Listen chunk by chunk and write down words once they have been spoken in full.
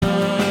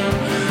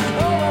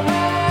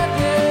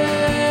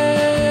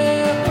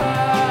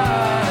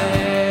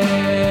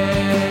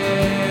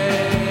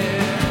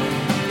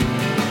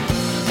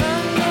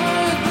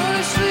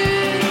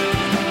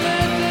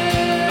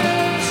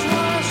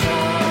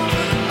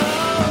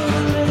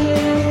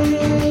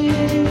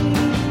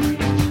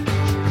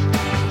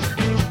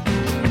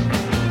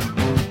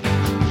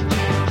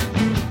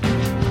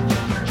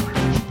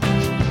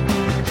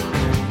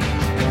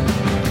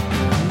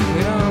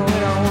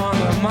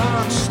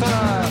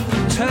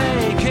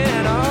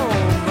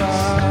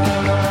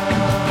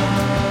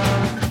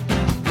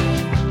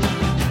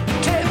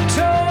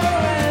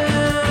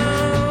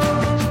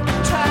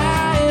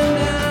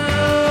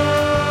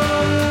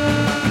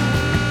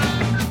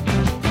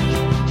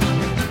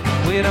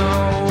We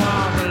don't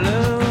want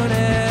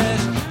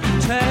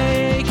balloonists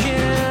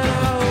taking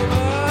over.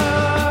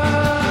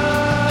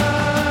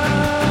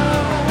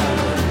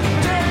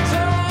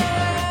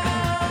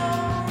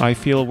 I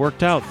feel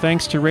worked out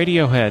thanks to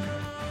Radiohead.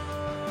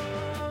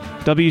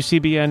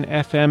 WCBN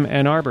FM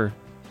Ann Arbor.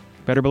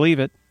 Better believe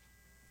it.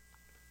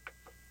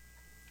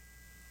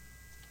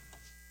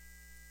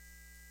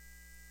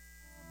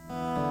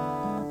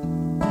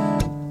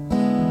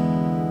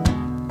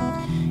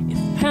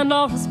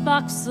 Pandora's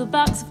box, a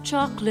box of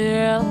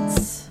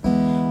chocolates,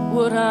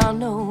 would I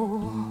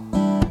know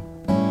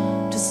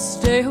to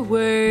stay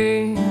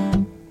away?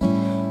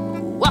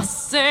 Oh, I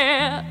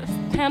said, if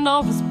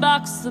Pandora's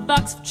box, a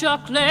box of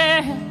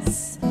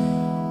chocolates,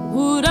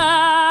 would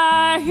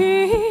I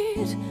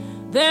eat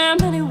them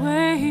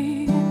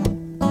anyway?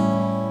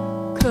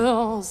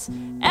 'Cause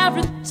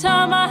every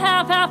time I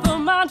have half a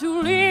mind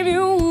to leave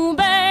you,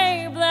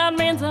 babe, that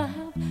means I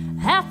have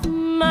half a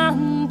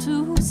mind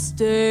to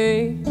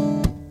stay.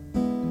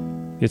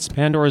 It's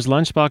Pandora's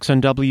Lunchbox on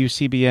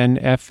WCBN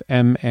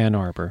FM Ann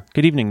Arbor.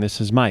 Good evening,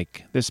 this is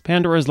Mike. This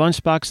Pandora's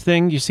Lunchbox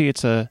thing, you see,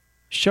 it's a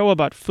show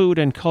about food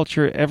and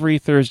culture every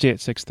Thursday at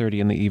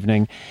 6:30 in the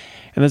evening.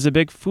 And there's a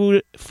big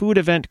food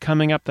event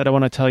coming up that I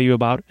want to tell you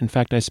about. In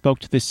fact, I spoke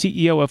to the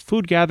CEO of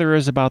Food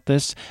Gatherers about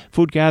this.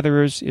 Food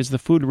Gatherers is the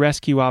food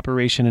rescue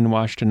operation in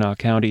Washtenaw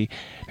County.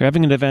 They're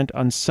having an event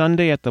on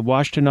Sunday at the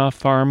Washtenaw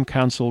Farm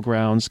Council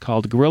grounds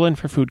called Grillin'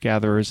 for Food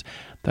Gatherers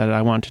that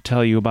I want to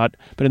tell you about.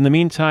 But in the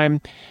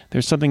meantime,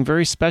 there's something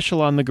very special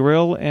on the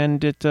grill,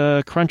 and it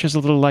crunches a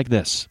little like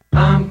this.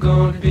 I'm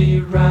gonna be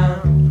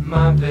around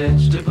my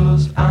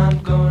vegetables. I'm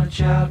gonna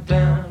chow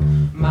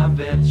down my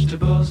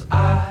vegetables.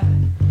 I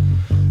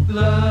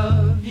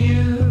love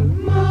you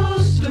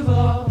most of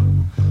all,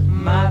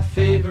 my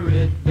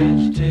favorite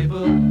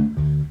vegetable.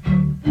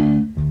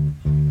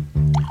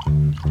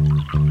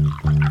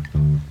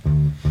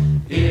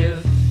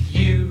 If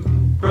you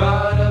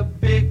brought a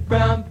big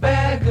brown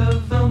bag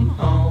of them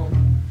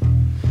home,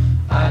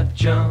 I'd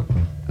jump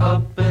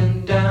up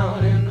and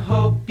down and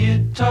hope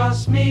you'd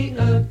toss me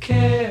a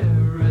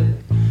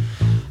carrot.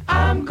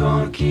 I'm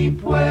gonna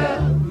keep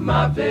well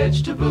my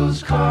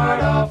vegetables,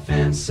 cart off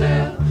and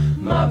sell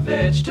my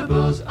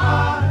vegetables.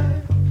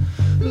 I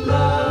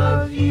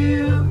love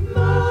you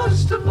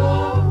most of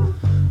all,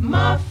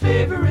 my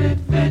favorite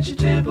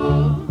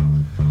vegetable.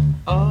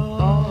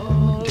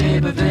 Oh,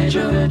 table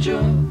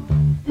vegetable.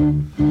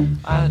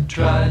 I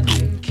tried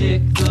to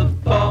kick the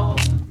ball,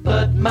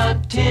 but my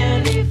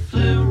tenny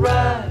flew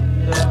right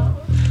off.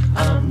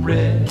 I'm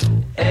red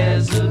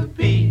as a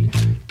beet,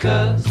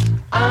 'cause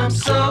I'm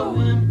so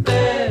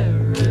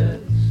embarrassed.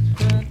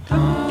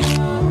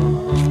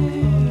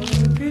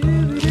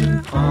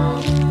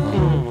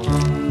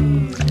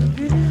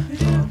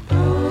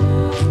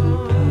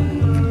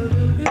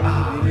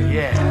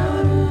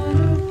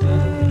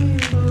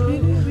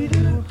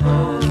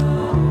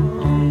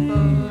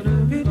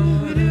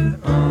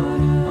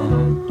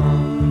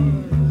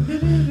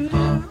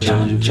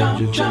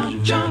 Jump,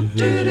 jump, jump,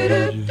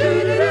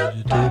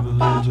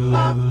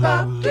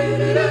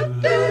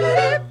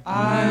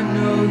 I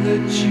know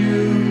that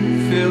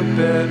you feel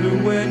better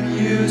when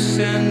you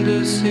send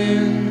us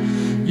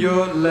in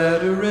your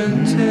letter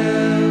and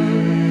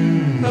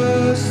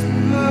tell us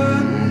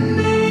the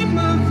name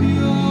of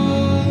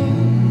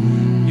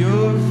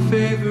your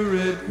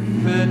favorite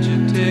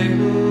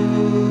vegetable.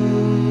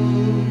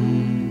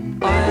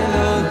 I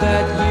know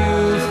that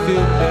you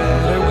feel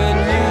better when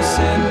you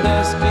send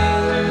us in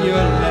your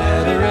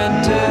letter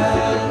and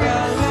tell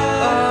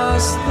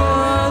us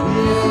the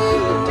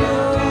name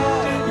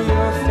of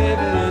your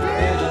favorite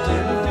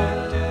vegetable.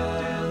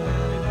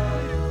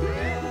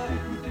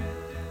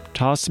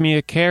 Toss me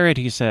a carrot,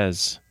 he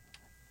says.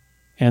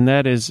 And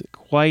that is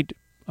quite,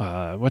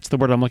 what's the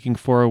word I'm looking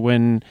for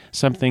when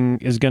something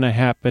is going to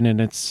happen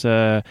and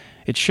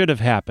it should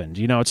have happened.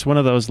 You know, it's one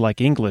of those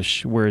like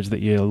English words that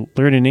you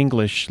learn in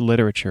English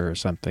literature or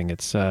something.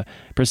 It's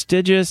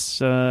prestigious,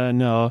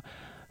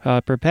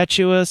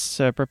 perpetuous,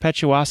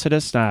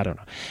 perpetuositus, I don't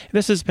know.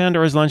 This is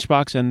Pandora's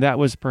Lunchbox, and that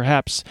was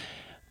perhaps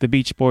the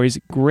Beach Boys'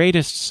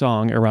 greatest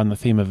song around the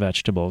theme of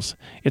vegetables.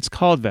 It's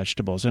called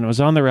Vegetables, and it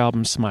was on their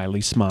album Smiley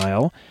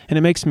Smile, and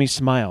it makes me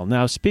smile.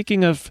 Now,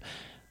 speaking of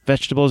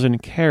vegetables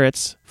and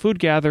carrots, Food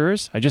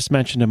Gatherers, I just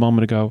mentioned a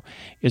moment ago,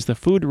 is the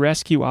food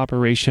rescue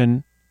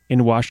operation in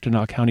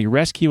Washtenaw County,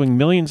 rescuing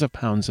millions of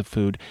pounds of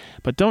food.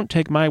 But don't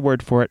take my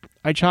word for it.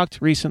 I talked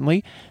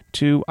recently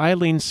to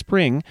Eileen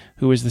Spring,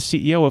 who is the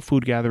CEO of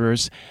Food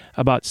Gatherers,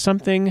 about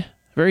something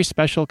very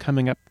special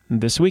coming up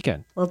this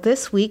weekend. Well,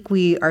 this week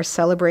we are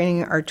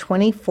celebrating our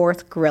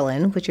 24th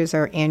Grillin', which is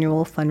our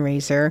annual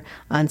fundraiser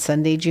on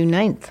Sunday, June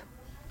 9th.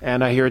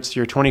 And I hear it's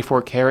your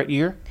 24-carat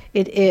year?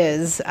 It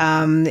is.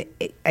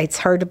 It's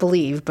hard to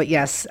believe, but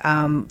yes,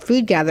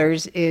 Food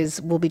Gatherers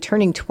will be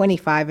turning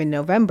 25 in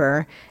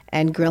November,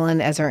 and Grillin'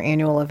 as our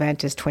annual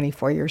event is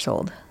 24 years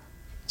old.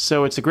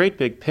 So it's a great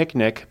big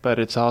picnic, but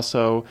it's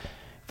also,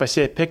 if I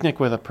say a picnic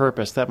with a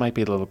purpose, that might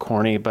be a little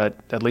corny, but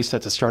at least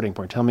that's a starting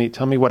point. Tell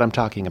me what I'm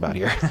talking about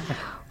here.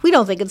 We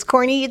don't think it's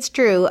corny. It's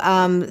true.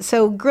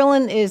 So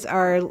Grillin' is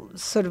our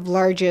sort of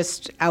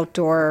largest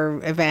outdoor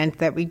event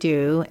that we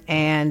do,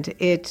 and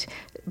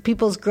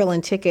people's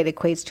Grillin' ticket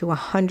equates to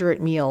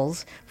 100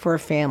 meals for a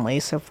family.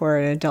 So for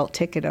an adult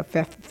ticket of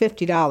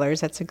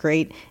 $50, that's a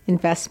great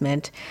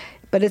investment.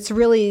 But it's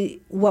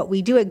really what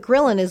we do at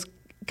Grillin' is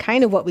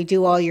kind of what we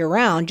do all year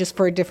round, just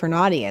for a different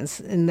audience,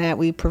 in that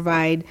we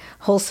provide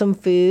wholesome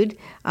food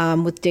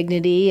with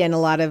dignity and a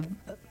lot of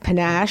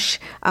panache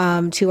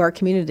to our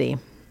community.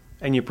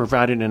 And you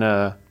provide it in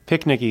a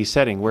picnicky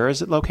setting. Where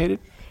is it located?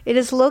 It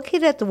is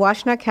located at the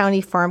Washtenaw County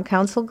Farm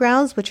Council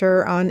grounds, which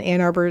are on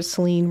Ann Arbor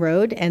Saline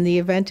Road, and the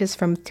event is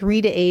from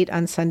 3 to 8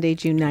 on Sunday,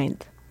 June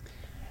 9th.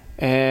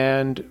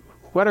 And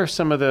what are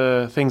some of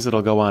the things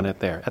that'll go on at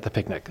the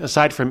picnic,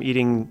 aside from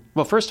eating,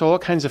 well, first of all,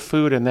 what kinds of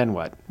food, and then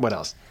what? What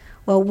else?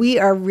 Well, we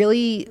are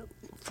really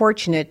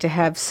fortunate to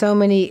have so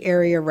many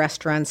area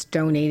restaurants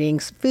donating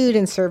food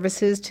and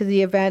services to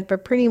the event,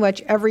 but pretty much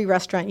every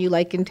restaurant you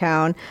like in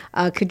town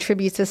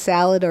contributes a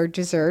salad or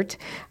dessert.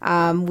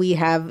 We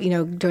have,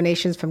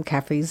 donations from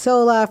Cafe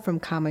Zola, from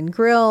Common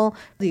Grill,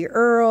 The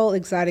Earl,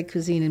 Exotic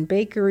Cuisine and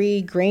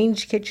Bakery,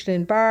 Grange Kitchen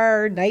and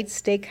Bar,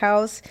 Knight's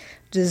Steakhouse,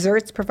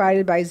 desserts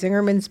provided by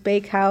Zingerman's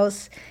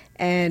Bakehouse,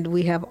 and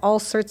we have all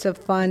sorts of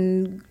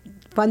fun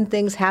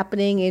things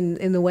happening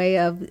in the way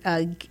of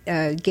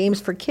games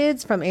for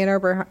kids from Ann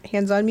Arbor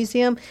Hands-On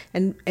Museum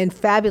and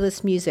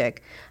fabulous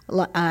music.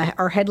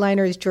 Our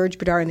headliner is George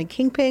Bedard and the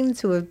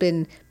Kingpins, who have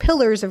been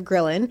pillars of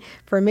Grillin'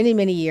 for many,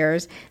 many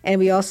years. And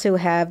we also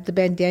have the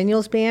Ben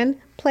Daniels Band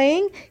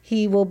playing.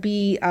 He will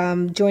be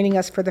joining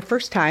us for the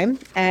first time.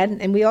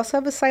 And we also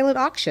have a silent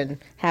auction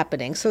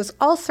happening. So it's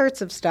all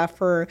sorts of stuff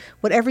for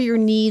whatever your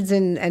needs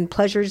and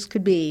pleasures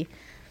could be.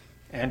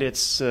 And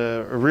it's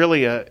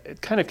really it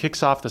kind of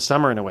kicks off the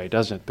summer in a way,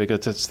 doesn't it?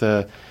 Because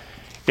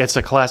it's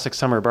a classic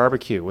summer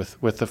barbecue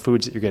with the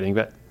foods that you're getting.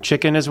 But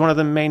chicken is one of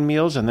the main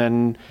meals, and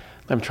then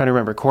I'm trying to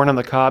remember, corn on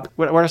the cob.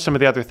 What are some of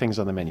the other things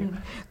on the menu?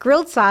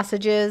 Grilled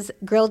sausages,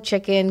 grilled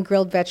chicken,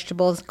 grilled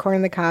vegetables, corn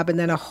on the cob, and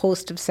then a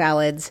host of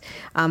salads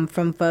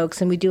from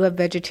folks. And we do have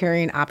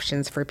vegetarian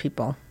options for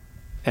people.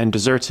 And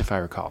desserts, if I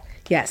recall.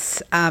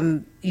 Yes.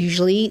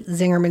 Usually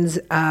Zingerman's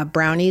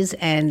brownies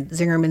and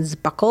Zingerman's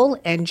buckle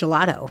and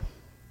gelato.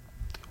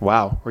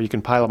 Wow, or you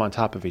can pile them on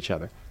top of each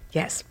other.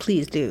 Yes,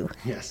 please do.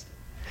 Yes.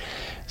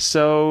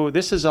 So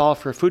this is all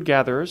for Food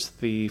Gatherers,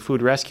 the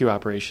food rescue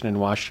operation in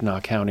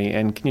Washtenaw County.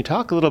 And can you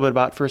talk a little bit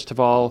about, first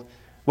of all,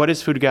 what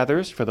is Food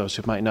Gatherers, for those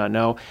who might not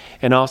know,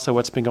 and also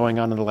what's been going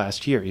on in the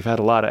last year? You've had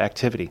a lot of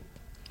activity.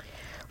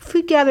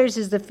 Food Gatherers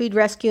is the food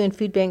rescue and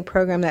food bank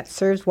program that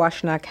serves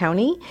Washtenaw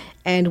County,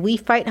 and we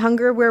fight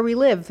hunger where we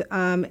live.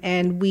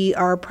 And we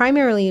are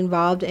primarily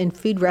involved in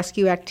food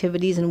rescue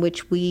activities in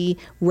which we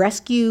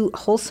rescue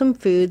wholesome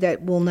food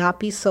that will not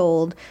be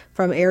sold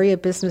from area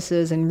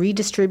businesses and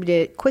redistribute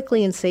it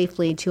quickly and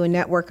safely to a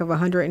network of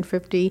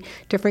 150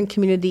 different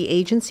community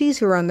agencies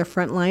who are on the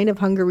front line of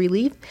hunger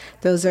relief.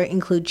 Those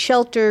include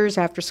shelters,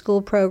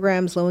 after-school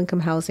programs,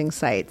 low-income housing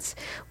sites.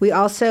 We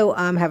also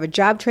have a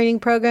job training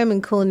program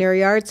in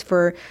culinary arts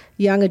for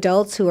young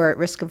adults who are at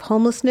risk of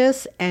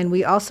homelessness, and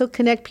we also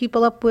connect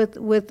people up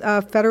with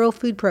federal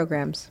food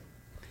programs.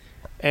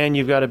 And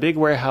you've got a big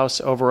warehouse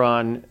over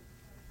on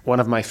one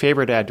of my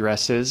favorite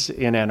addresses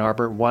in Ann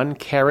Arbor, 1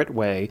 Carrot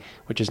Way,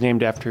 which is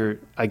named after,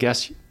 I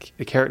guess,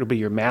 the carrot would be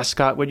your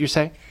mascot, would you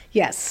say?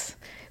 Yes.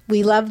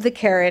 We love the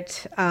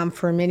carrot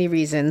for many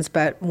reasons,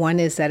 but one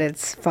is that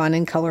it's fun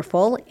and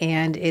colorful,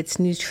 and it's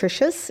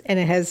nutritious, and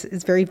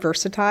it's very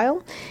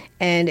versatile,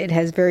 and it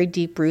has very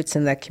deep roots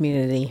in the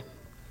community.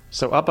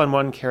 So up on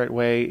 1 Carrot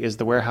Way is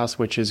the warehouse,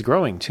 which is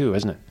growing too,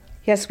 isn't it?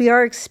 Yes, we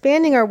are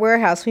expanding our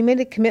warehouse. We made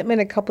a commitment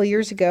a couple of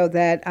years ago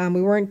that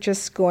we weren't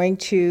just going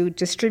to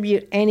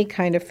distribute any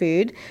kind of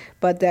food,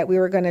 but that we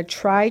were going to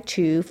try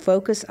to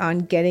focus on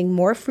getting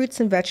more fruits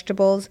and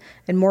vegetables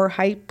and more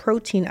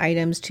high-protein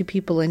items to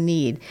people in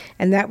need.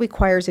 And that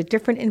requires a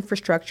different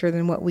infrastructure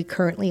than what we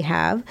currently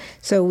have.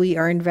 So we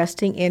are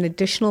investing in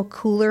additional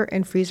cooler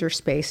and freezer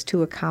space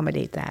to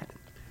accommodate that.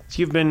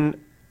 So you've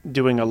been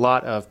doing a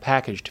lot of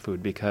packaged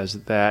food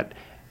because that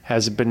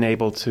has been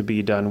able to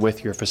be done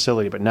with your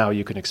facility, but now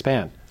you can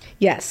expand.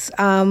 Yes.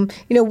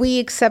 We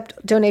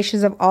accept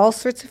donations of all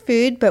sorts of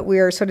food, but we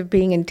are sort of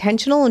being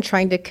intentional and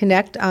trying to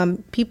connect.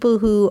 People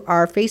who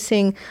are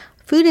facing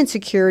food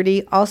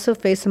insecurity also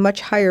face a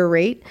much higher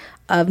rate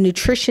of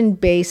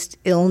nutrition-based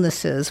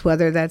illnesses,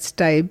 whether that's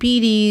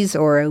diabetes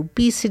or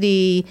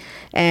obesity,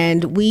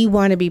 and we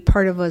want to be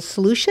part of a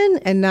solution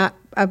and not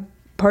a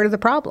part of the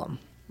problem.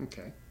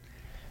 Okay.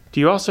 Do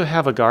you also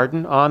have a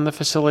garden on the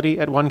facility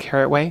at 1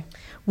 Carrot Way?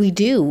 We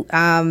do.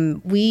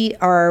 We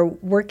are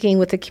working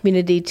with the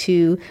community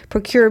to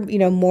procure,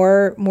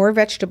 more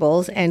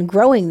vegetables, and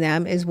growing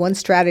them is one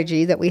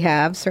strategy that we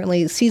have.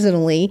 Certainly,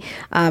 seasonally,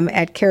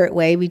 at Carrot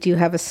Way, we do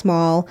have a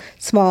small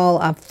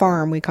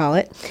farm, we call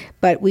it,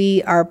 but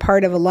we are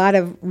part of a lot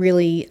of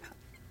really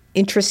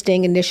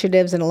interesting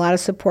initiatives and a lot of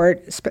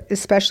support,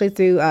 especially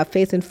through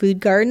Faith and Food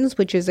Gardens,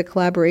 which is a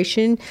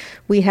collaboration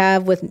we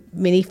have with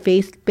many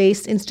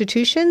faith-based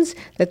institutions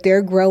that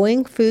they're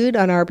growing food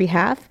on our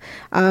behalf.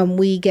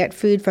 We get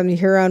food from the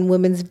Huron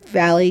Women's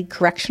Valley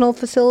Correctional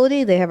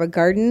Facility. They have a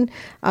garden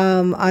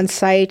on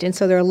site, and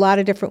so there are a lot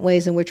of different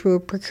ways in which we're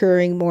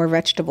procuring more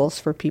vegetables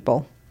for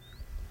people.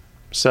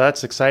 So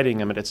that's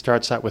exciting. I mean, it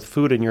starts out with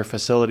food in your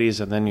facilities,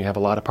 and then you have a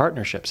lot of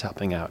partnerships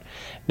helping out.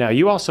 Now,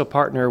 you also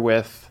partner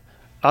with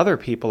other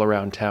people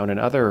around town and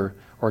other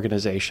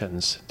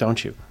organizations,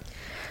 don't you?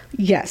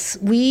 Yes,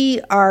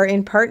 we are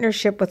in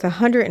partnership with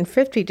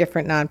 150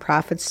 different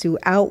nonprofits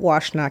throughout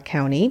Washtenaw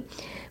County.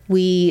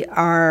 We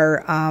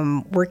are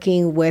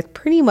working with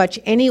pretty much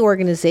any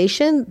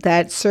organization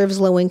that serves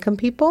low-income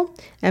people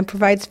and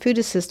provides food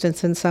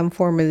assistance in some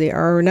form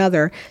or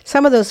another.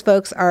 Some of those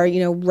folks are,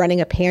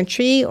 running a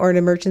pantry or an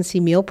emergency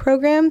meal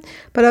program,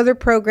 but other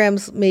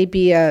programs may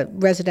be a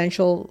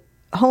residential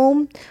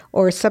home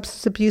or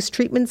substance abuse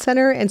treatment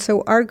center. And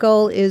so our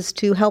goal is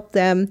to help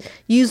them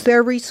use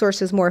their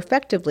resources more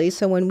effectively.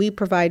 So when we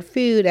provide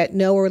food at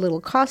no or little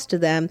cost to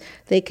them,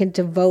 they can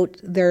devote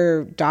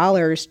their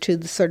dollars to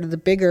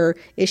the bigger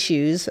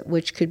issues,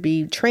 which could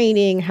be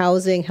training,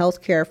 housing,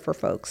 healthcare for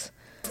folks.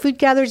 Food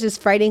Gatherers is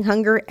fighting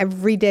hunger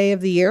every day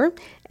of the year,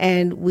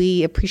 and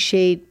we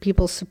appreciate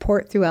people's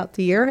support throughout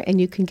the year.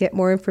 And you can get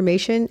more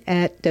information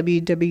at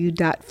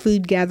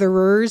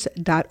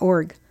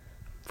www.foodgatherers.org.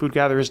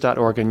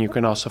 Foodgatherers.org, and you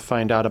can also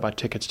find out about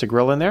tickets to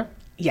grill in there?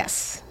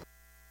 Yes.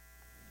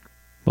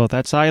 Well,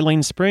 that's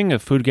Eileen Spring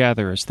of Food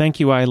Gatherers. Thank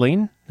you,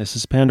 Eileen. This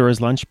is Pandora's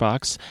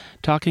Lunchbox,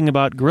 talking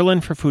about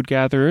Grillin' for Food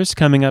Gatherers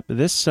coming up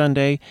this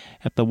Sunday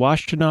at the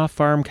Washtenaw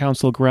Farm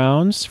Council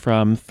grounds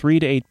from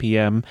 3 to 8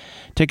 p.m.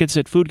 Tickets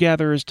at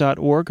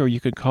foodgatherers.org, or you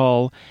could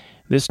call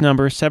this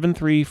number,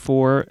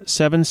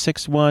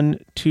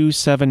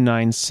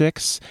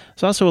 734-761-2796.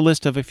 There's also a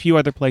list of a few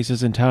other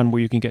places in town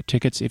where you can get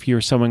tickets if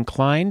you're so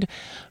inclined.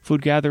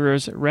 Food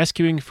Gatherers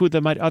rescuing food that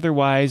might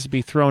otherwise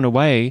be thrown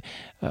away,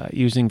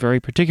 using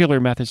very particular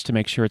methods to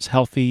make sure it's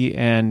healthy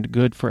and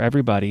good for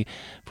everybody.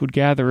 Food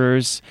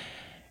Gatherers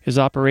is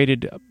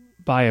operated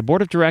by a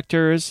board of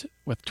directors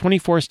with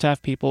 24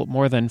 staff people,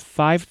 more than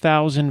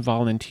 5,000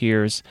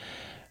 volunteers,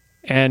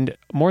 and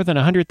more than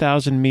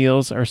 100,000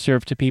 meals are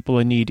served to people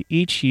in need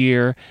each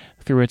year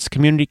through its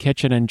community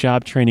kitchen and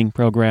job training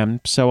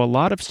program. So a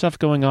lot of stuff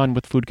going on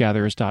with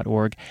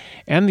foodgatherers.org.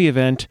 And the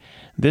event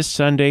this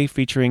Sunday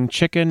featuring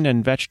chicken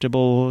and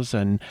vegetables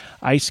and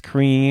ice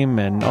cream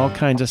and all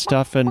kinds of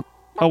stuff. And,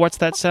 oh, what's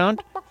that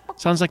sound?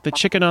 Sounds like the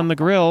chicken on the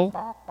grill.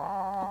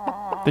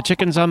 The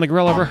chickens on the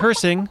grill are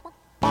rehearsing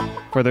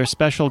for their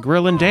special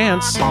grill and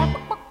dance.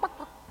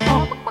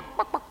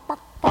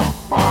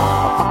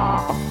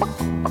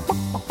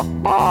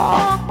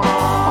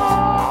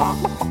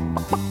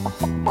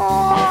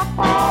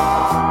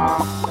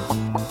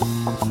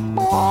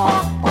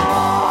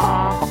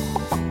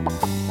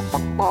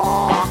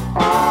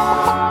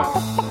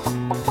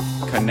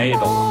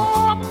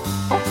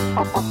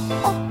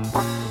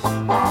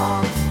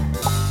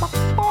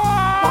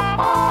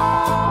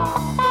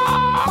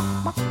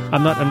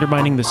 I'm not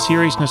undermining the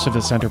seriousness of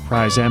this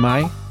enterprise, am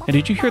I? And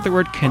did you hear the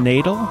word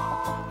canadle?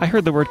 I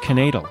heard the word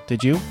canadle.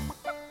 Did you?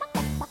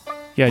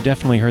 Yeah, I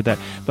definitely heard that.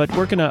 But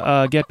we're going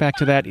to get back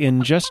to that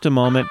in just a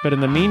moment. But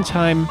in the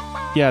meantime,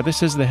 yeah,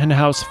 this is the Hen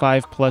House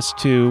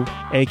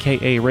 5+2,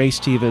 a.k.a. Ray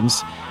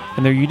Stevens,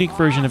 and their unique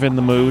version of In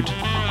the Mood.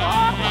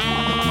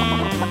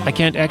 I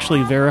can't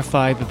actually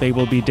verify that they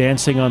will be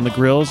dancing on the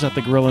grills at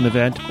the Grillin'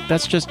 event.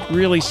 That's just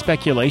really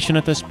speculation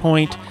at this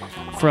point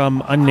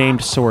from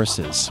unnamed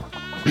sources.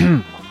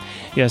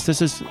 Yes,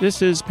 this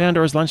is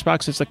Pandora's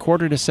Lunchbox. It's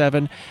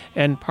 6:45,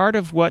 and part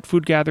of what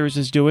Food Gatherers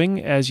is doing,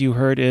 as you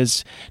heard,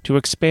 is to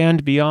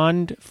expand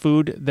beyond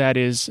food that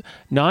is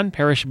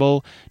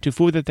non-perishable to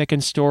food that they can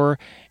store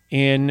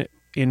in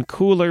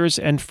coolers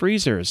and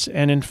freezers.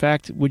 And in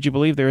fact, would you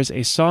believe there is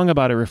a song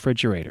about a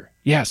refrigerator?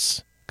 Yes,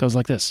 it goes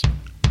like this.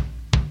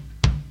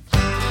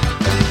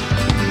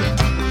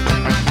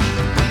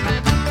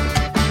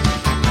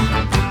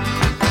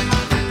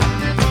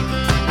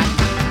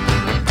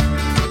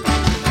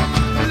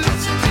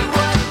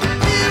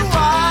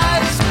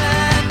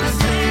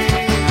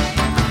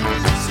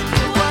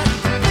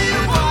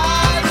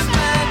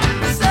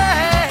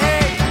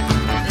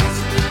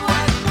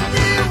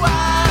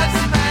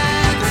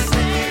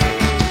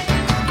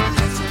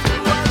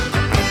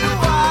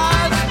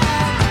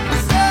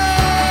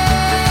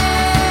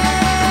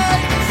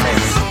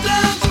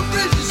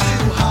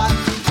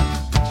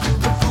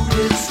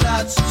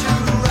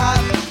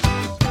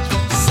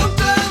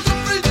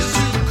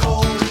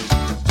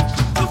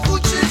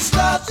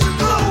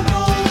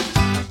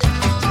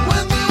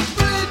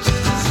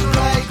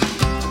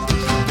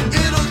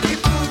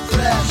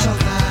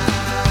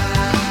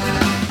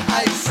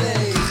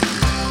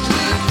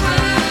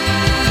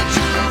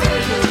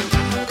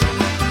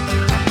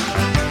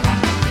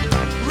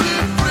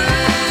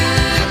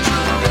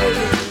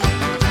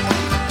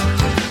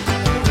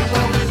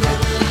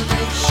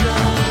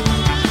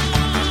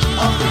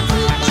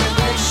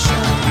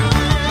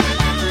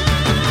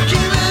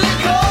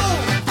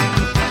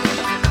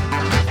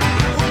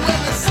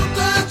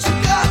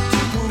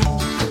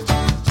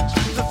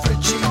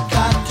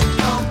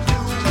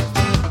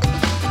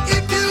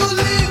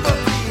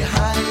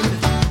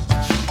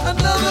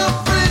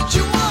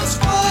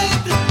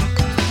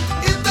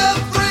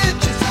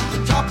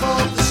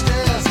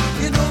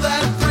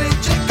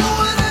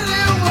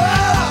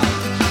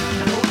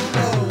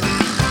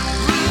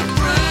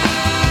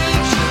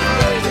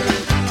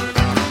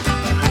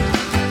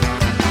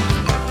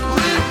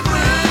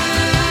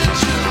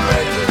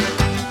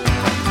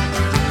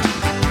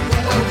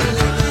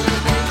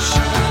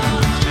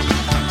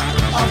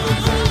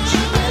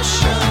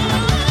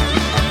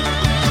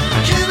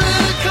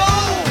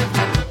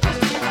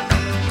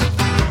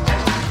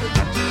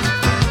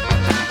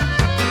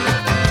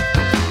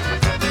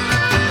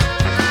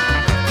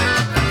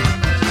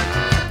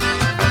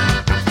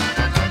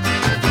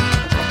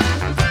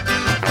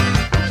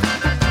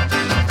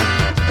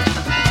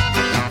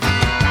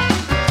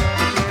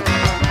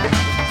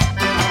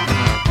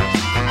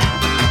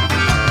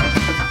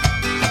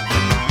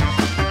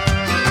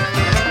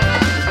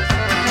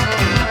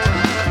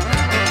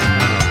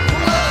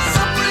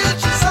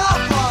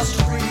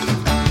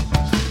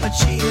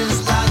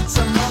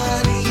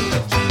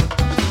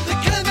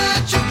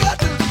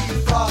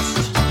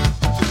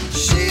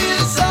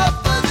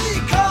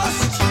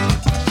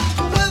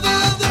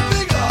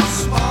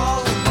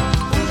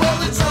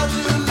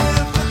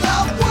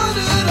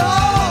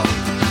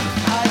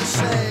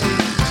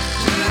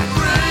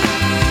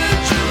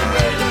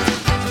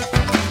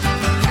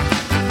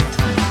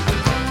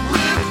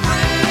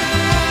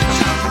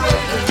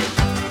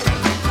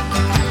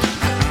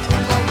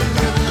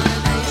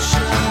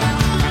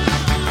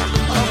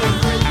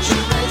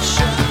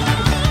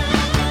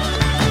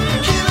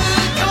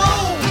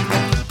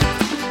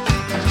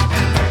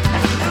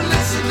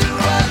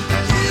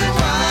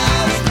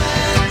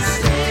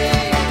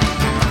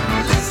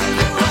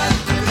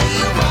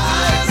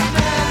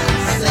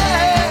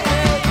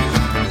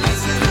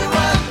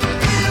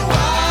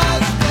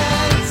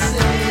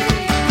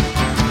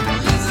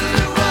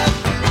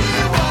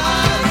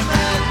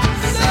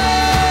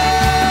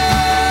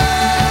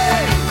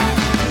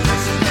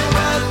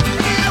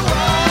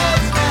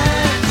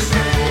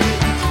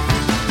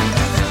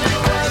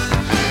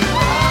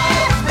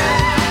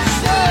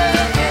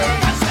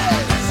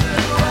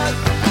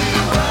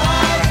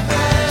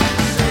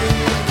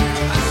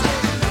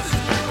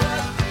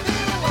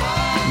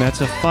 That's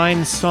a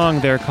fine song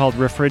there called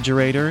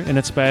Refrigerator, and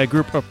it's by a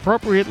group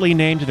appropriately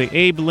named the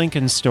Abe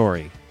Lincoln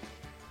Story.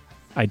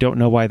 I don't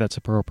know why that's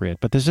appropriate,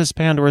 but this is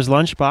Pandora's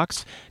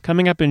Lunchbox.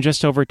 Coming up in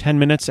just over 10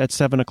 minutes at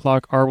 7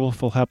 o'clock,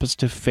 Arwolf will help us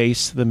to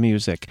face the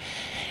music.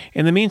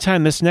 In the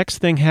meantime, this next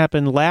thing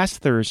happened last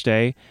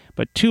Thursday,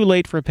 but too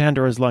late for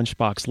Pandora's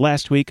Lunchbox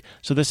last week,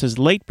 so this is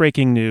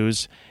late-breaking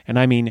news, and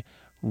I mean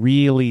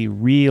really,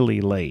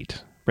 really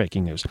late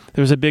breaking news.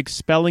 There was a big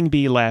spelling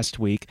bee last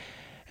week,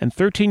 and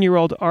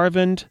 13-year-old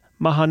Arvind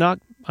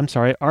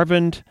Mahankali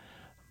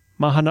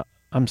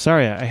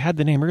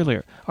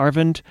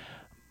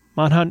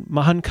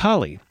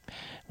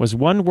was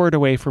one word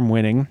away from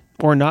winning,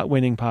 or not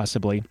winning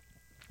possibly.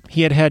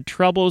 He had had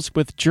troubles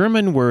with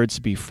German words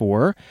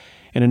before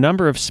in a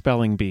number of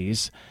spelling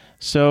bees,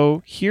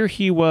 so here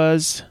he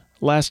was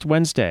last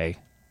Wednesday.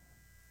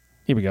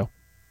 Here we go.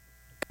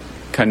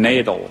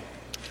 Canadal.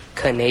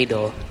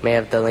 Canadal. May I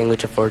have the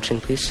language of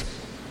origin, please?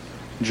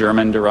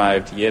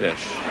 German-derived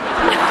Yiddish.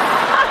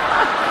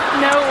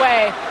 No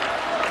way.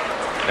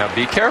 Now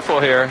be careful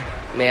here.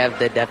 May I have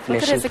the definition,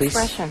 Look at his please?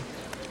 expression.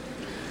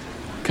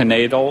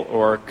 Canadal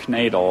or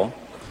knadel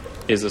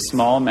is a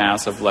small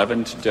mass of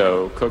leavened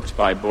dough cooked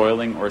by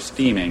boiling or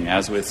steaming,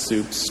 as with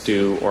soup,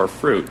 stew, or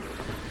fruit,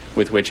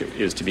 with which it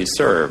is to be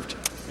served.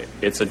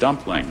 It's a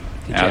dumpling.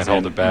 You can't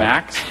hold it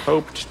back. Max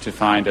hoped to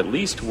find at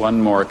least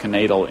one more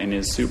canadal in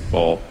his soup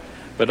bowl,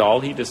 but all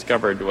he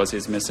discovered was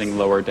his missing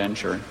lower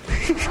denture.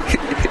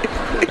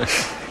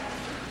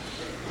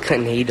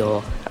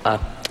 Canadal.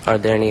 Are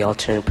there any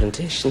alternate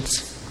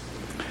pronunciations?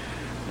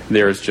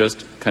 There's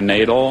just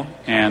canadal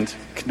and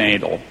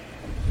knadel.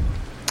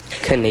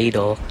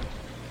 Canadal.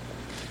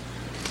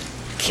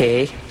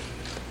 K-N-A-I-D-E-L.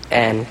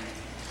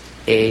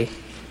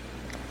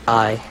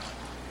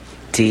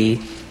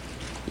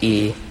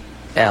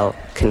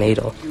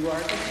 Canadal.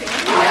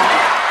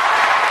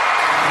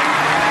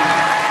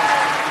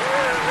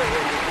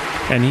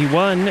 And he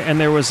won, and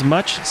there was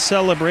much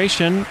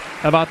celebration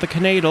about the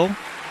canadal.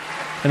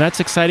 And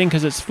that's exciting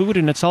because it's food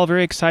and it's all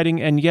very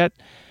exciting, and yet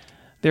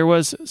there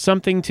was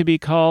something to be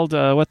called,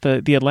 what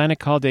the Atlantic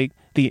called the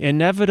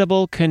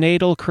inevitable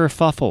canadal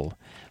kerfuffle,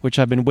 which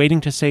I've been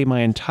waiting to say my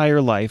entire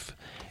life.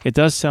 It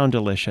does sound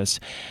delicious.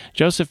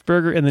 Joseph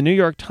Berger in the New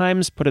York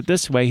Times put it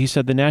this way. He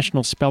said the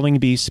National Spelling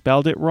Bee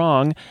spelled it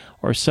wrong,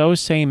 or so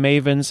say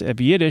mavens of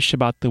Yiddish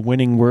about the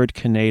winning word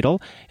canadal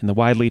in the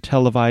widely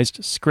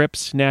televised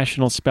Scripps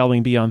National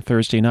Spelling Bee on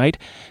Thursday night.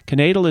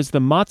 Canadal is the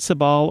matzah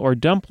ball or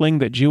dumpling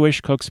that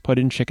Jewish cooks put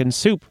in chicken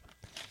soup.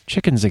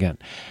 Chickens again.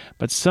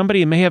 But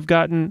somebody may have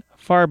gotten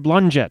far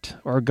blunget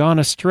or gone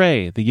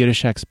astray, the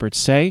Yiddish experts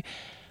say.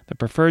 The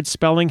preferred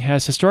spelling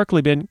has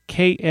historically been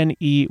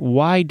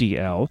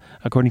K-N-E-Y-D-L,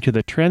 according to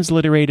the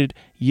transliterated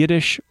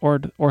Yiddish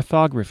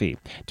orthography,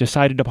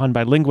 decided upon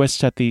by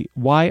linguists at the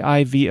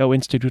YIVO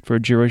Institute for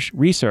Jewish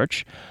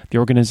Research, the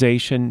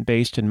organization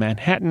based in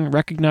Manhattan,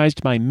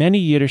 recognized by many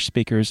Yiddish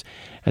speakers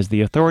as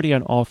the authority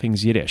on all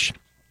things Yiddish.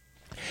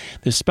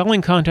 The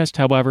spelling contest,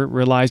 however,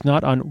 relies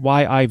not on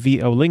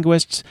YIVO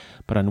linguists,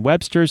 but on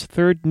Webster's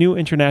third New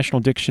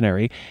International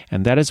Dictionary,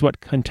 and that is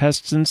what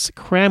contestants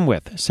cram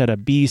with, said a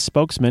bee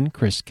spokesman,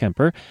 Chris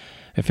Kemper.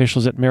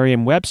 Officials at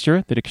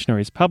Merriam-Webster, the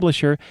dictionary's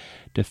publisher,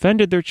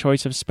 defended their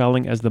choice of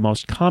spelling as the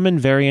most common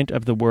variant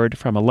of the word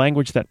from a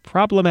language that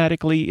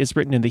problematically is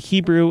written in the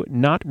Hebrew,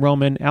 not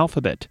Roman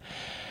alphabet.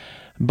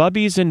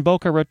 Bubbies in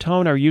Boca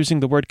Raton are using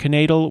the word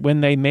canadal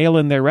when they mail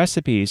in their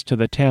recipes to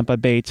the Tampa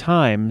Bay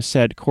Times,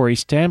 said Corey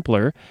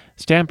Stamper,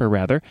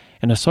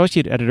 an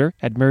associate editor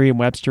at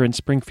Merriam-Webster in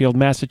Springfield,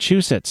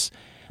 Massachusetts.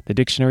 The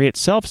dictionary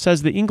itself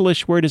says the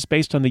English word is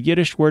based on the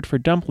Yiddish word for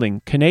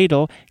dumpling,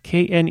 knadel,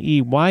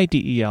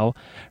 K-N-E-Y-D-E-L,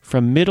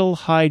 from Middle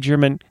High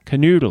German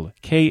Knödel,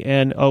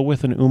 K-N-O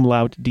with an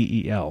umlaut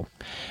D-E-L.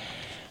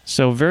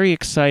 So very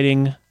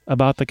exciting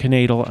about the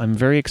canadal. I'm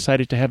very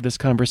excited to have this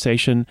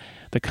conversation.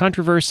 The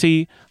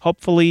controversy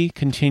hopefully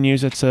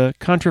continues. It's a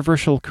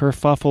controversial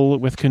kerfuffle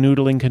with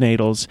canoodling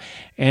canadals.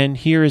 And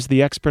here is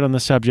the expert on the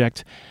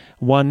subject,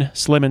 one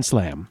Slim and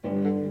Slam.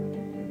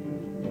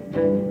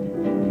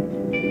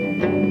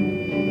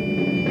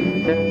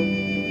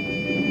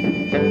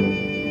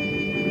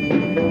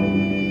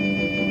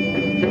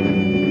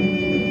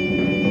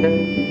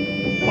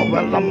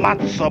 Well, the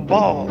matzo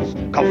balls,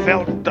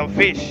 gefilte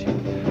fish,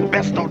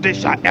 best of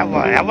dish I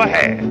ever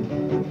had.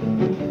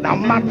 Now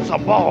matzo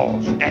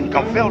balls and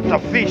gefilte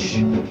fish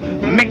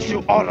makes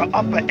you order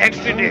up an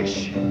extra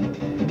dish.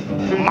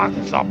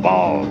 Matzo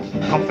balls,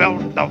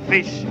 gefilte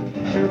fish,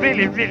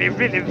 really, really,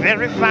 really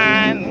very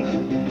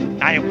fine.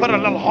 Now you put a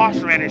little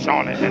horseradish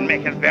on it and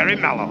make it very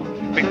mellow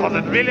because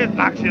it really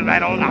knocks you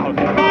right on out.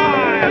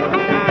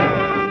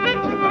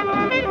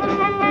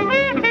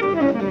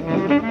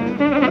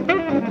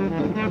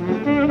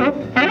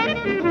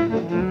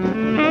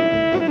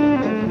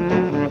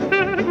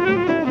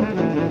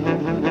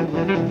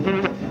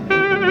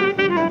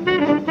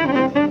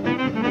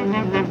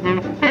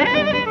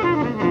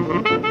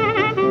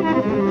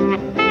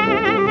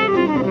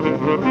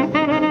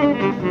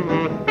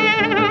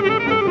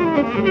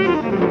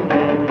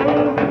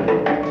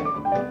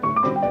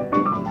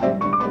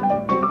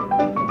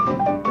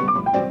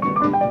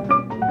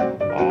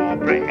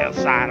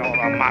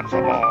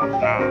 matzo balls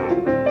now.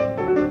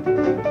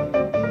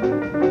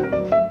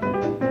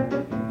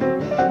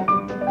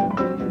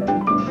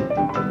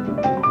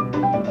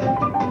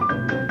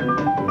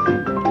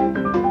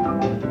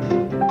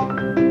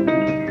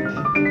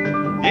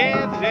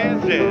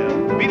 Yes.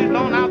 Beat it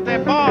on out there,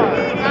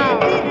 boys. Now.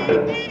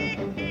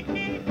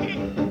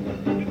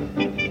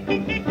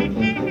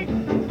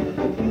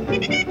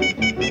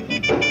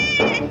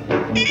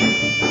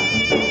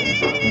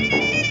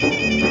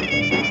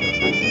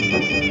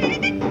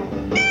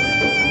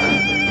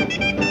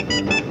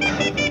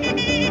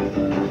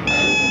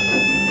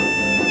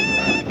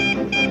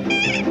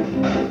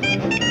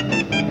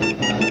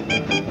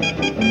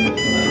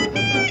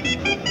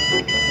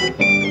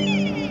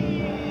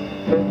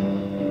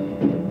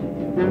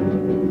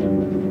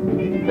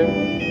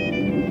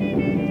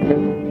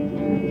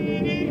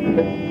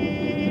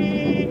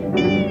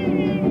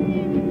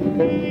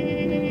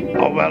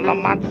 Well, the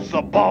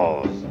matzo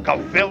balls,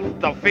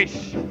 gefilte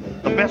fish,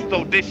 the best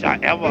old dish I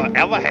ever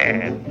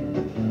had.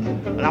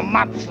 The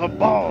matzo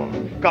balls,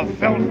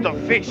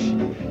 gefilte fish,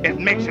 it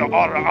makes you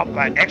order up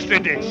an extra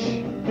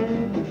dish.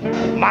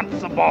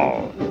 Matzo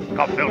balls,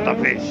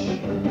 gefilte fish,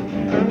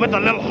 with a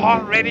little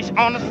horseradish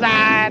on the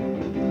side.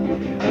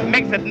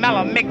 Makes it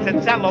mellow, makes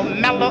it jello,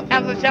 mellow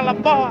as a jello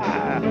boy.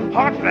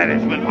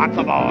 Horseradish with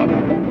matzo balls.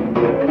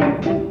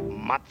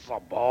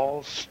 Matzo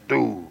ball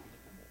stew.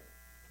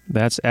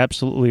 That's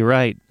absolutely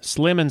right.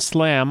 Slim and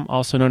Slam,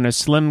 also known as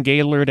Slim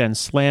Gaylord and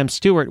Slam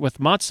Stewart, with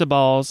matzo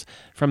balls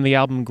from the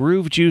album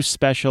Groove Juice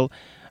Special.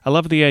 I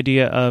love the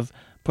idea of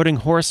putting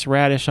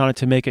horseradish on it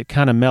to make it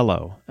kind of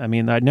mellow. I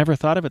mean, I'd never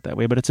thought of it that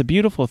way, but it's a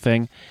beautiful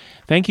thing.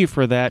 Thank you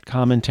for that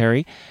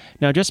commentary.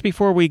 Now, just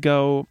before we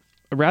go,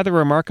 a rather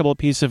remarkable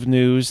piece of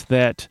news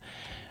that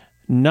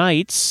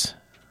Knights,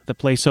 the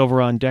place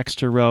over on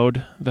Dexter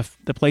Road, the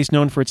place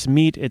known for its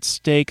meat, its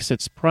steaks,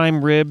 its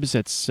prime ribs,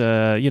 its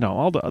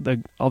all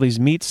these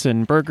meats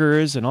and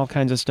burgers and all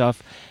kinds of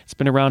stuff. It's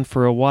been around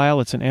for a while.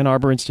 It's an Ann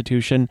Arbor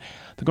institution.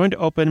 They're going to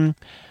open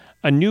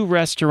a new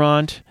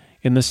restaurant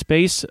in the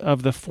space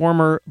of the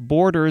former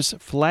Borders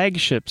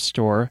flagship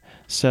store,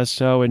 says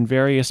so in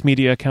various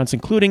media accounts,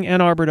 including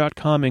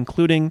AnnArbor.com,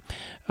 including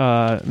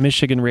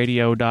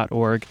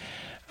MichiganRadio.org.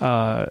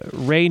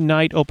 Ray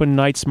Knight opened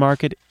Knight's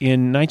Market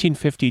in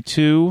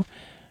 1952,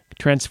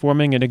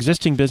 transforming an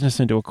existing business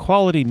into a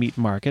quality meat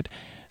market.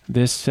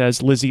 This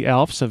says Lizzie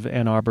Alfs of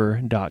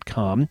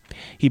AnnArbor.com.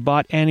 He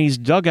bought Annie's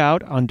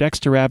Dugout on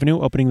Dexter Avenue,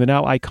 opening the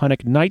now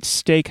iconic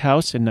Knight's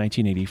Steakhouse in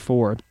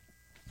 1984.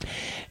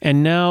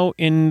 And now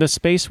in the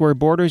space where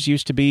Borders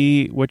used to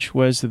be, which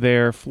was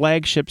their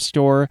flagship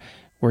store,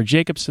 where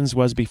Jacobson's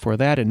was before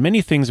that, and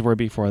many things were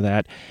before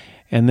that,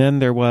 and then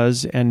there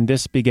was, and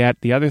this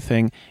begat the other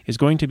thing, is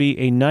going to be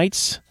a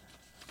Knight's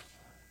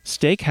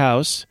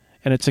Steakhouse,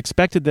 and it's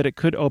expected that it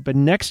could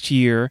open next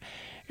year,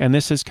 and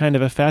this is kind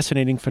of a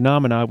fascinating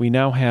phenomenon. We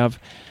now have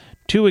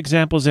two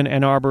examples in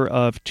Ann Arbor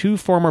of two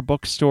former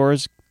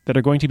bookstores that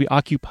are going to be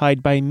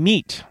occupied by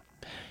meat.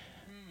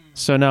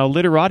 So now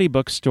Literati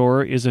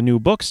Bookstore is a new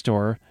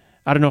bookstore.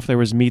 I don't know if there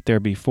was meat there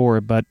before,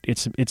 but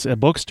it's a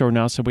bookstore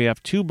now, so we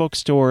have two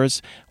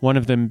bookstores, one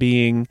of them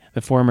being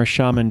the former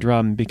Shaman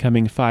Drum,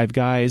 becoming Five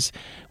Guys.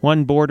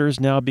 One Borders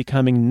now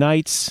becoming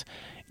Knights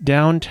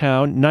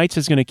downtown. Knights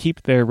is going to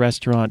keep their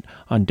restaurant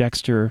on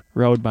Dexter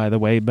Road, by the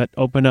way, but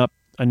open up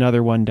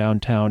another one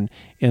downtown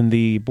in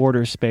the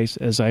Border space,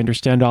 as I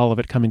understand all of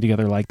it coming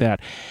together like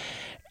that.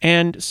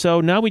 And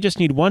so now we just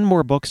need one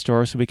more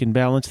bookstore so we can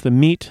balance the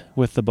meat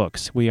with the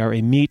books. We are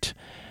a meat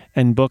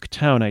and book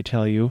town, I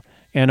tell you.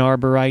 Ann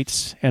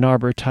Arborites, Ann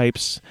Arbor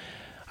types.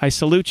 I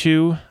salute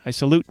you, I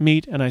salute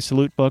meat, and I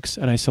salute books,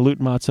 and I salute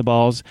matzo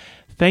balls.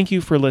 Thank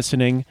you for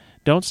listening.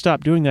 Don't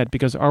stop doing that,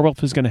 because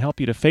Arwolf is going to help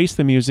you to face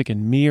the music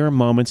in mere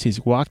moments.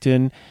 He's walked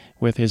in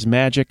with his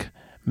magic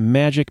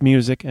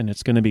music, and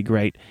it's going to be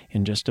great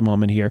in just a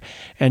moment here.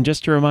 And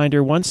just a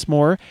reminder once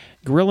more,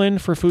 Grill In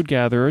for Food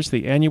Gatherers,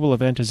 the annual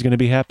event, is going to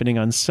be happening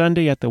on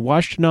Sunday at the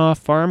Washtenaw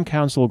Farm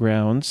Council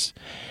grounds.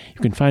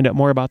 You can find out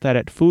more about that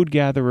at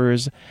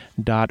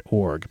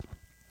foodgatherers.org.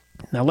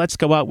 Now let's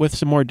go out with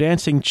some more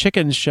Dancing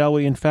Chickens, shall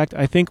we? In fact,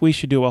 I think we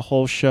should do a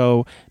whole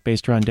show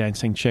based around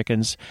Dancing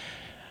Chickens.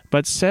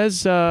 But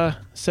says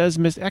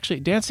Miss, actually,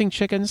 Dancing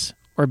Chickens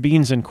or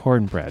Beans and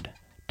Cornbread?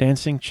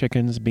 Dancing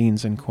Chickens,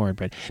 Beans and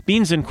Cornbread.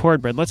 Beans and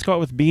Cornbread. Let's go out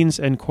with Beans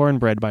and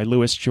Cornbread by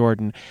Louis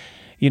Jordan.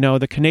 You know,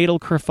 the Canadal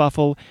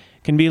kerfuffle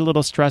can be a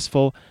little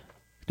stressful.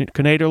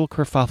 Canadal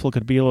kerfuffle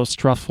could be a little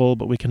stressful,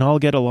 but we can all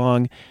get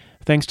along.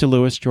 Thanks to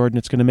Louis Jordan.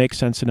 It's going to make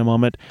sense in a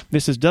moment.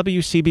 This is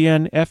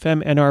WCBN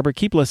FM Ann Arbor.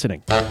 Keep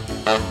listening.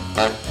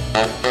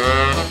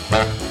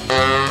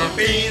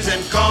 Beans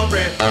and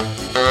cornbread.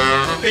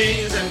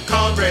 Beans and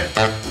cornbread.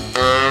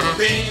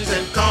 Beans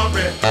and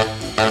cornbread.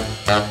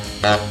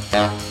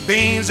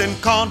 Beans and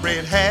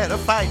cornbread had a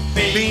fight.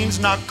 Beans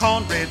knocked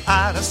cornbread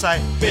out of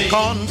sight.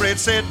 Cornbread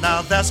said,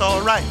 now that's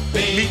all right.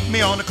 Meet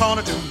me on the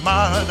corner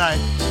tomorrow night.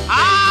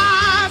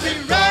 I'll be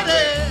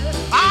ready.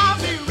 I'll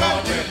be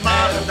ready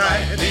tomorrow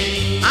night.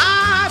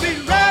 I'll be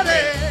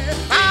ready.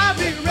 I'll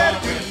be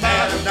ready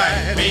tomorrow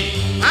night.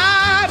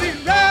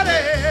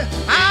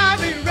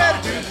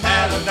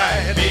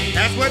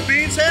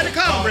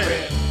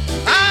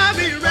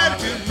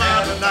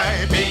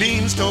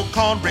 Beans told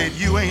cornbread,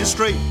 you ain't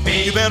straight.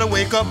 You better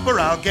wake up or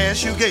I'll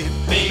gas you gate.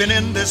 Been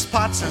in this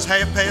pot since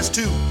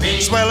 2:30.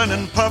 Swelling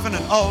and puffing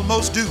and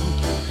almost due.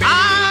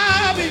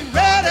 I'll be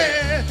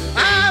ready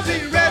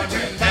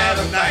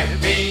tomorrow night.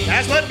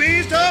 That's what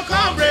Beans told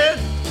cornbread.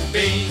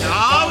 You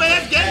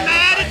always get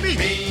mad at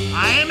me.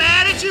 I ain't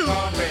mad at you.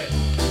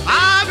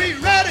 I'll be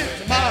ready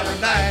tomorrow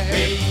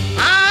night.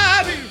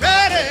 I'll be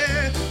ready.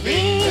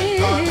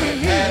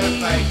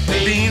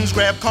 Beans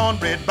grabbed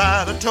cornbread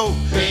by the toe.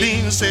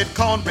 Beans said,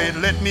 cornbread,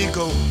 let me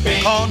go.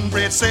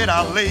 Cornbread said,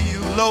 I'll lay you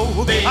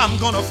low. I'm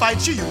gonna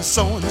fight you, you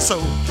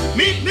so-and-so.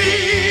 Meet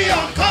me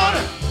on the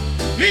corner.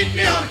 Meet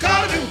me on the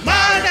corner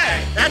tomorrow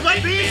night. That's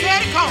what Beans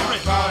said to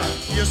cornbread.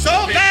 You're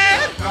so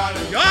bad,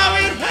 you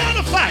always want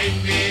to fight.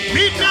 Meet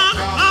me on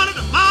the corner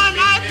tomorrow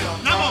night,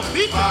 and I'm gonna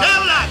beat the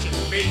devil out you.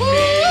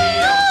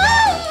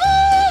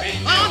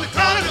 On the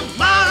corner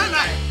tomorrow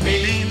night.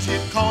 Beans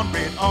hit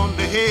cornbread on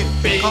the head.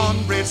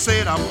 Cornbread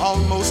said, I'm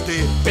almost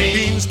dead.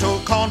 Beans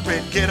told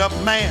cornbread, get up,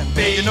 man.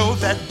 You know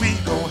that we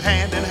go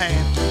hand in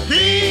hand.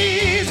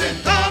 Beans and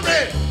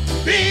cornbread,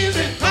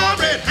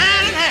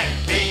 hand in hand.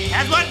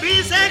 That's what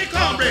Beans said to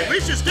cornbread. We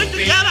should stick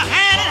together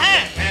hand in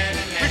hand.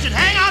 We should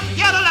hang out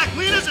together like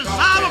wieners and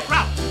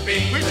sauerkraut.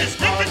 We should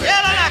stick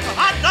together like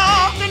hot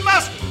dogs and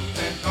mustard.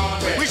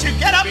 We should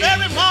get up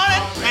every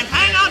morning and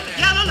hang out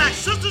together like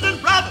sisters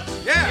and brothers.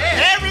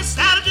 Every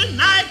Saturday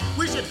night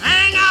we should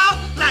hang out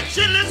like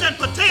chitlins and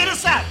potato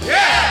salad.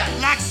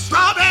 Like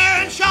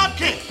strawberry and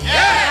shortcake.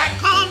 Like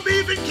corned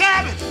beef and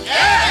cabbage.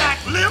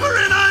 Like liver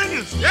and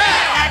onions.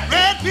 Like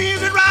red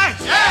peas and rice.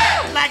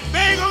 Like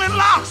bagel and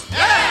lox.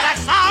 Like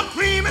sour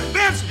cream and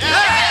Benson.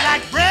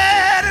 Like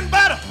bread and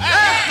butter.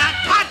 Like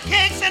hot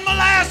cakes and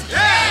molasses.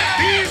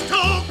 Beans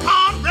told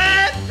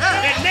cornbread,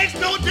 it makes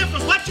no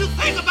difference what you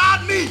think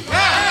about me.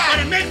 But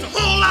it makes a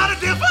whole lot of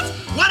difference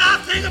what I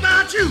think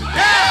about you.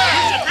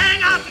 We should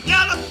hang out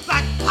together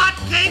like hot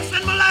cakes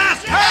and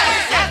molasses.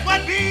 That's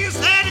what Beans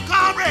said to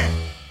cornbread.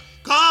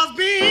 'Cause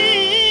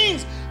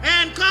beans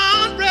and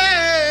cornbread,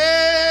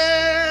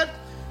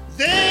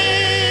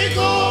 they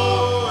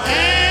go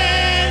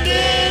hand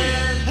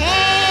in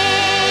hand.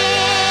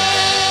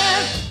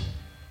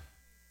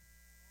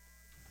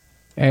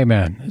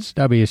 Amen. It's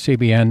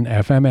WCBN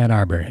FM Ann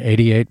Arbor,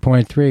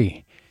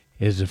 88.3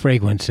 is the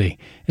frequency.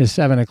 It's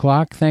 7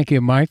 o'clock. Thank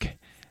you, Mike.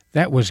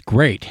 That was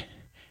great.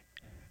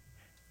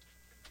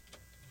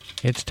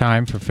 It's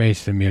time for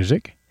Face the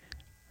Music.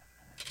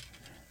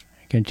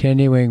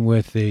 Continuing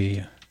with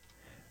the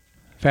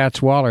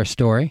Fats Waller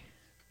story.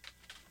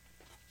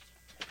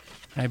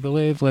 I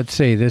believe, let's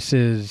see, this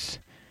is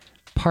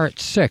part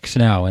 6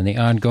 now in the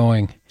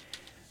ongoing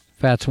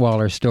Fats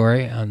Waller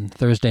story on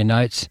Thursday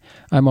nights.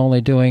 I'm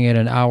only doing it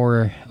an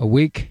hour a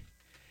week.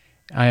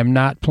 I am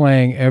not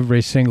playing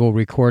every single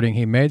recording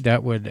he made.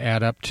 That would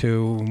add up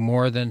to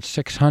more than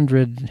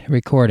 600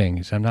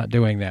 recordings. I'm not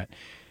doing that.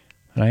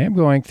 But I am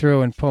going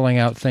through and pulling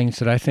out things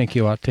that I think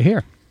you ought to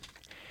hear.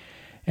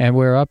 And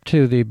we're up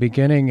to the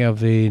beginning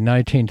of the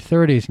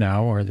 1930s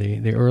now, or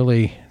the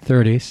early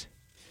 30s.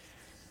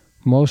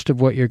 Most of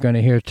what you're going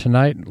to hear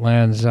tonight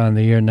lands on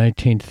the year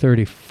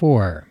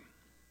 1934.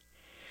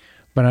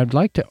 But I'd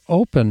like to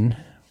open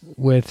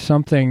with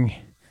something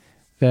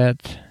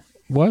that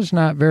was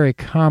not very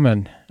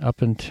common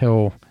up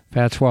until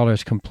Fats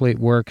Waller's complete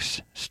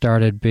works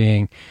started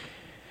being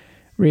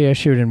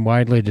reissued and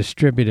widely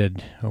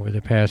distributed over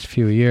the past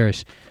few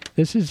years.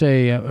 This is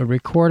a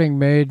recording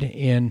made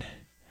in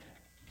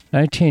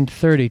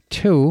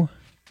 1932.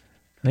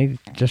 I think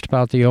just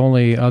about the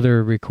only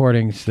other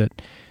recordings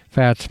that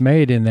Fats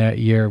made in that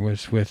year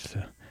was with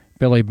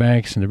Billy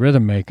Banks and the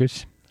Rhythm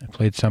Makers. I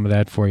played some of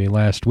that for you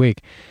last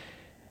week.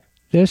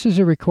 This is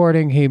a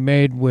recording he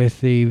made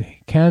with the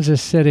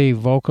Kansas City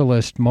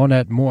vocalist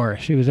Monette Moore.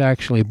 She was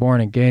actually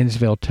born in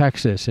Gainesville,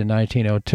 Texas in 1902.